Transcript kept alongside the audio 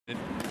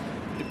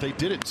they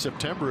did it in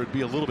September, it'd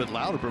be a little bit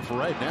louder, but for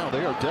right now,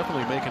 they are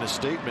definitely making a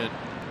statement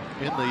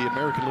in the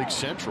American League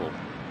Central.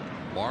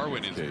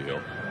 Marwin is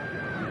here.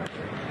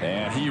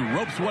 And he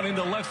ropes one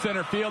into left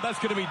center field. That's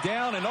going to be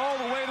down and all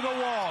the way to the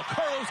wall.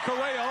 Carlos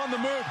Correa on the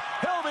move.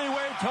 He'll be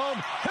waved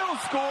home. He'll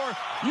score.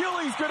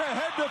 Yuli's going to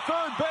head to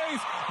third base.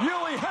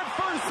 Yuli head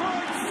first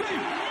slide. Safe.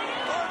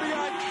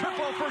 RBI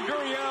triple for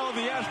Gurriel.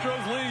 The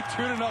Astros lead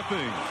 2-0.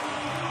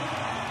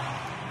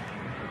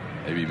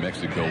 Maybe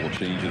Mexico will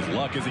change his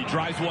luck as he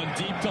drives one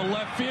deep to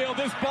left field.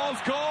 This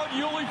ball's gone.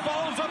 Yuli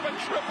follows up a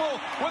triple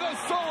with a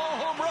solo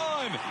home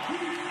run.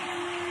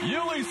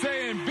 Yuli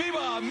saying,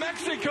 Viva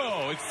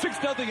Mexico! It's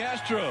 6-0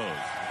 Astros.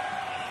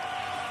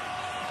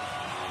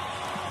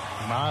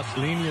 Más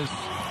líneas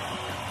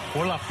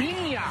por la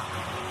piña.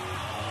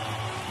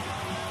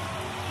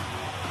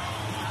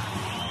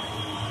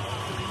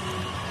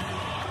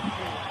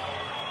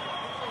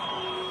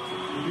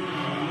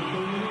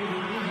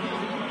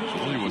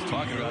 Yuli was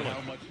talking about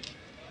how much.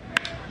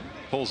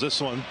 Pulls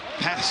this one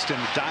past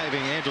and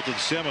diving Andrelton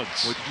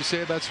Simmons. What did you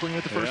say about swinging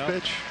at the first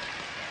pitch?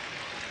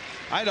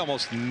 I'd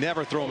almost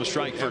never throw him a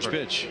strike first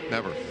pitch.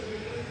 Never.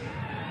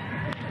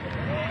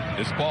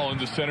 This ball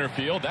into center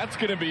field. That's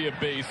going to be a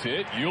base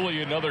hit.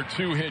 Yuli another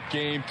 2-hit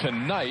game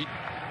tonight.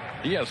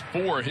 He has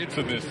 4 hits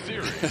in this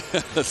series.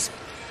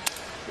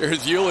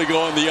 There's Yuli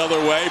going the other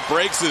way.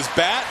 Breaks his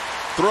bat.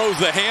 Throws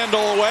the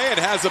handle away and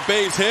has a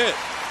base hit.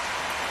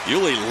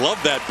 Yuli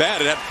loved that bat.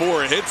 It had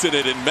 4 hits in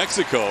it in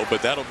Mexico,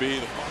 but that'll be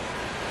the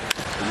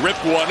rip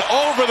one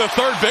over the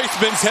third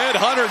baseman's head.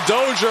 Hunter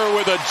Dozier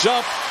with a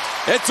jump.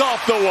 It's off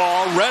the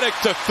wall. Reddick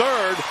to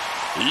third.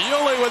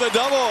 Yuli with a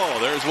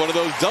double. There's one of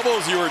those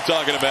doubles you were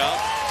talking about.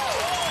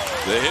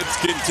 The hits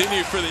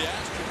continue for the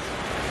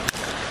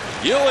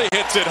Astros. Yuli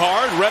hits it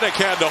hard. Reddick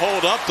had to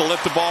hold up to let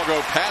the ball go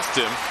past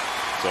him.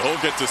 So he'll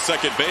get to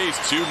second base.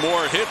 2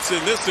 more hits in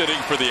this inning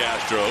for the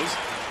Astros.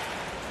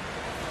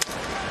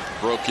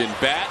 Broken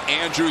bat.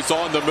 Andrews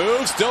on the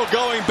move. Still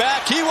going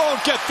back. He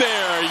won't get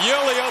there.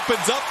 Yuli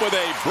opens up with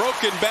a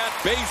broken bat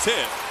base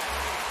hit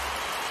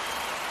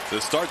to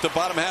start the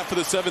bottom half of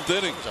the 7th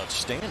inning. That was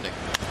outstanding.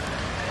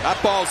 That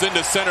ball's into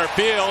center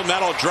field, and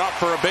that'll drop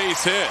for a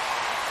base hit.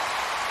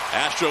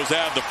 Astros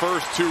have the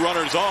first 2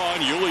 runners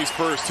on. Yuli's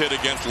first hit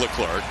against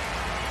Leclerc.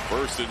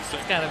 First and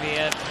second. Gotta be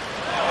it.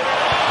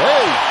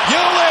 Hey!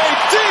 Yuli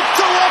deep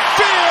to left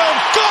field.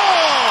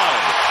 Gone!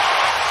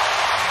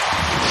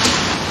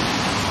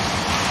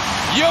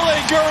 Yuli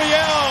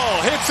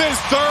Gurriel hits his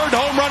 3rd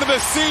home run of the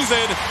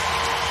season.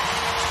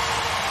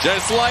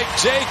 Just like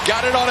Jake,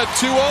 got it on a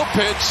 2-0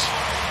 pitch.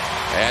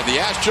 And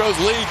the Astros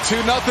lead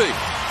 2-0.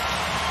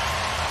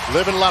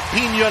 Living La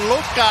Piña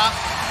Loca.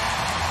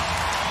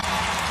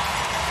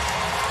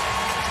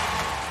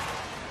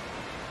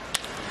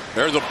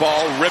 There's a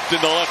ball ripped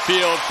into left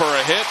field for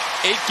a hit.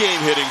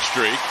 8-game hitting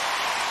streak.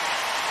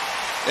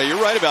 Yeah,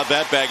 you're right about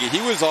that, Baggy. He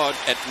was on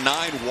at 9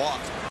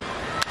 walks.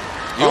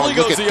 Yuli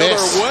goes the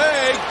other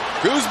way.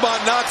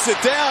 Guzman knocks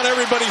it down.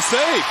 Everybody's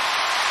safe.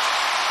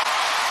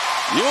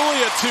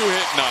 Yuli a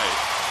 2-hit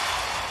night.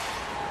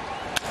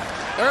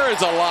 There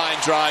is a line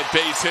drive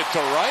base hit to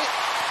right.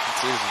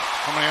 It's easy.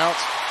 How many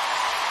outs?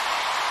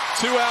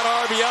 2-out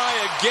RBI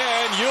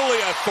again. Yuli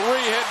a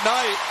 3-hit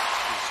night.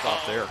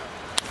 Stop there.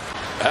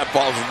 That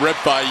ball's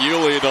ripped by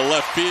Yuli to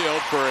left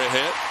field for a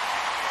hit.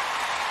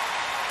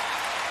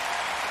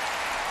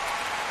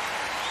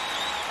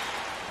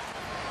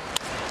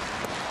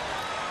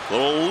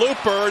 Little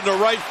looper in the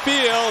right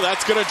field.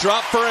 That's going to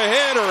drop for a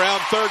hit.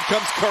 Around third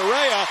comes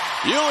Correa.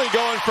 Yuli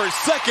going for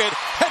second.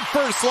 Head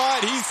first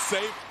slide. He's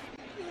safe.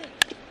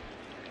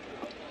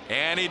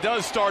 And he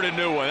does start a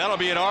new one. That'll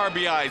be an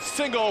RBI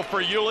single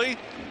for Yuli.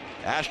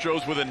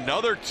 Astros with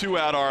another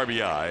 2-out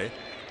RBI.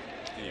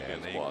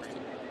 Against Boston.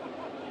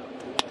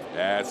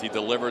 As he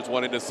delivers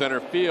one into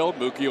center field,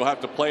 Mookie will have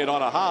to play it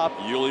on a hop.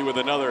 Yuli with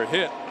another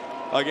hit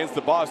against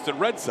the Boston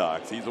Red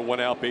Sox. He's a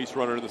 1-out base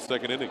runner in the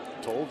 2nd inning.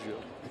 Told you.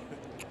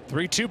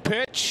 3-2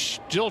 pitch.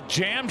 Still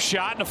jam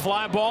shot and a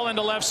fly ball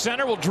into left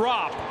center will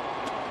drop.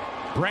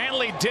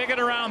 Brantley digging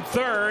around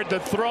third.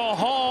 The throw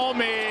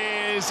home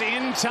is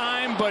in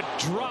time but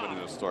dropped.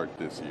 To start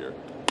this year.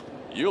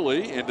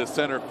 Yuli into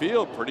center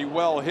field. Pretty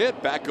well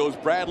hit. Back goes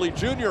Bradley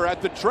Jr.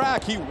 at the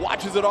track. He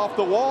watches it off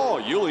the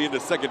wall. Yuli into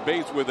second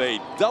base with a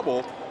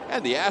double.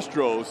 And the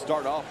Astros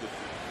start off with.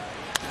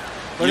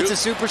 But it's a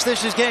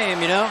superstitious game,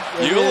 you know.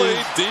 Yuli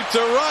deep to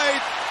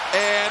right.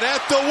 And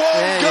at the wall.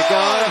 There you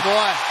go,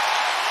 boy.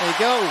 There you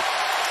go.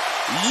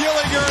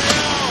 Yuli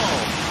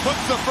Gurriel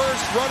puts the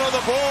first run on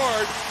the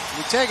board.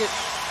 You take it.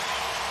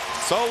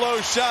 Solo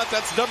shot.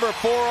 That's number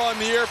 4 on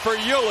the year for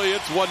Yuli.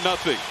 It's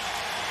 1-0.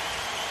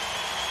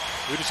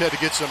 We just had to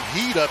get some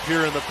heat up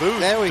here in the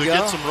booth to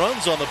get some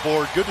runs on the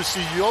board. Good to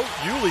see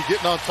Yuli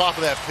getting on top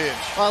of that pitch.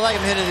 Well, I like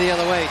him hitting the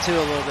other way, too,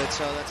 a little bit,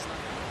 so that's not...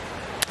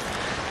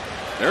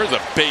 There's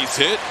a base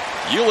hit.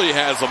 Yuli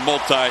has a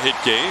multi-hit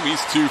game.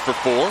 He's 2 for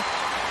 4.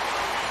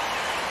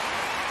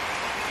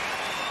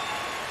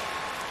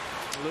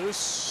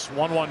 Loose,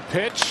 1-1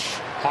 pitch.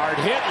 Hard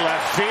hit,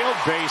 left field,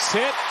 base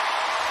hit.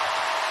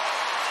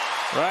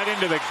 Right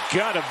into the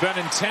gut of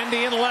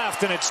Benintendi and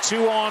left, and it's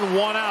 2 on,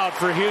 1 out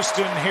for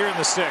Houston here in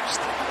the 6th.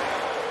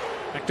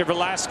 Hector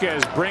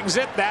Velasquez brings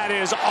it. That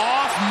is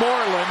off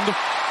Moreland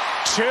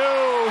to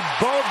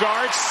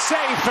Bogarts,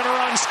 safe, and a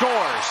run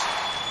scores.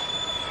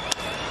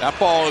 That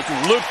ball is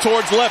looped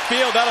towards left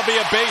field. That'll be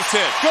a base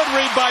hit. Good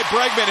read by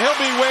Bregman. He'll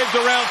be waved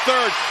around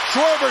third.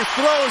 Schwarber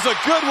throws a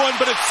good one,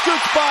 but it's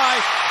scooped by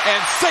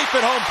and safe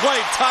at home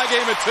plate. Tie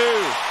game at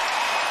 2.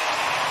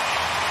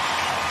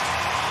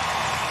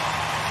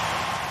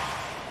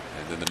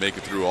 To make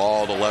it through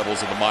all the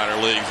levels of the minor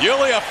leagues.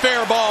 Yuli, a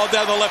fair ball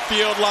down the left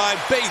field line.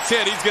 Base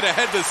hit. He's going to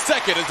head to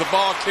second as the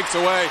ball kicks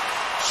away.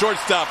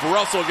 Shortstop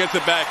Russell gets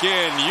it back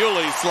in.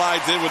 Yuli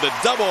slides in with a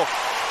double.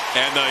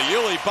 And the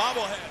Yuli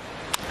bobblehead.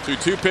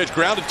 2-2 pitch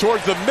grounded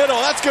towards the middle.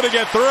 That's going to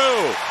get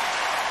through.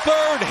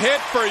 Third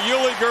hit for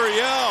Yuli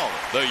Gurriel.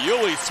 The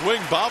Yuli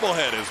swing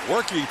bobblehead is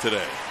working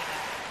today.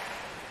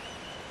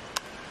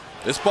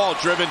 This ball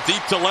driven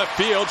deep to left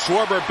field.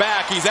 Schwarber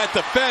back. He's at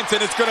the fence,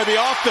 and it's going to be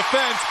off the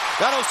fence.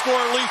 That'll score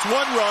at least 1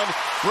 run.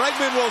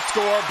 Bregman will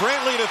score.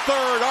 Brantley to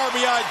third.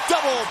 RBI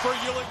double for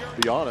Yuli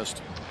Gurriel. Be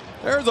honest.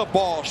 There's a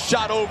ball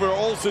shot over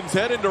Olson's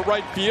head into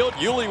right field.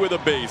 Yuli with a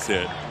base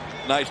hit.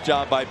 Nice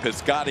job by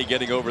Piscotti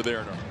getting over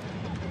there.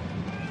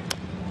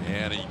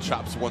 And he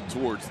chops one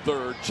towards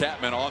third.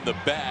 Chapman on the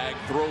bag.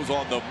 Throws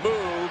on the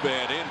move.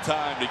 And in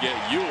time to get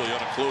Yuli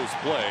on a close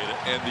play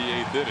to end the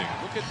 8th inning.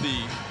 Look at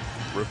the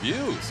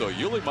review. So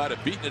Yuli might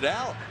have beaten it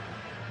out.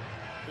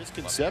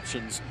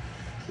 Misconceptions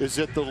is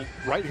that the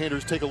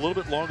right-handers take a little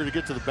bit longer to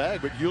get to the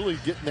bag, but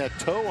Yuli getting that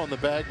toe on the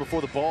bag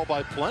before the ball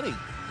by plenty.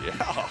 Yeah.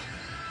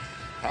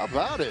 How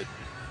about it?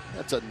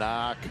 That's a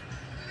knock.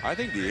 I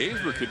think the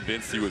A's were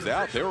convinced he was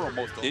out. They were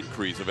almost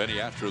increase of any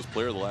Astros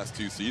player the last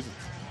 2 seasons.